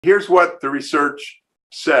Here's what the research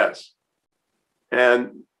says.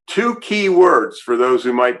 And two key words for those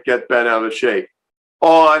who might get bent out of shape.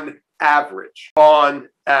 On average, on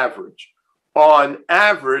average, on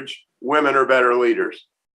average, women are better leaders.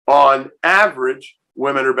 On average,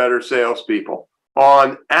 women are better salespeople.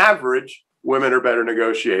 On average, women are better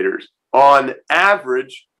negotiators. On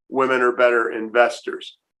average, women are better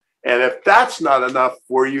investors. And if that's not enough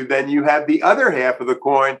for you, then you have the other half of the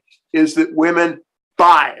coin, is that women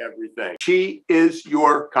buy everything. She is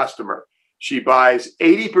your customer. She buys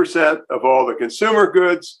 80% of all the consumer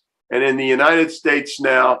goods. And in the United States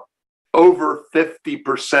now, over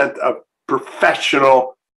 50% of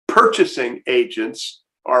professional purchasing agents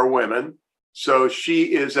are women. So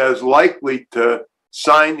she is as likely to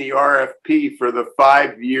sign the RFP for the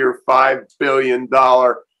 5-year, $5 billion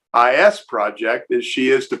IS project as she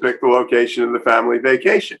is to pick the location of the family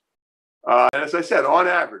vacation. And as I said, on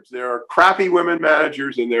average, there are crappy women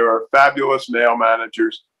managers and there are fabulous male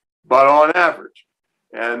managers, but on average.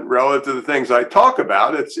 And relative to the things I talk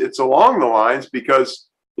about, it's along the lines because,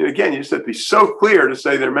 again, you just have to be so clear to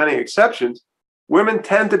say there are many exceptions. Women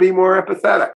tend to be more empathetic.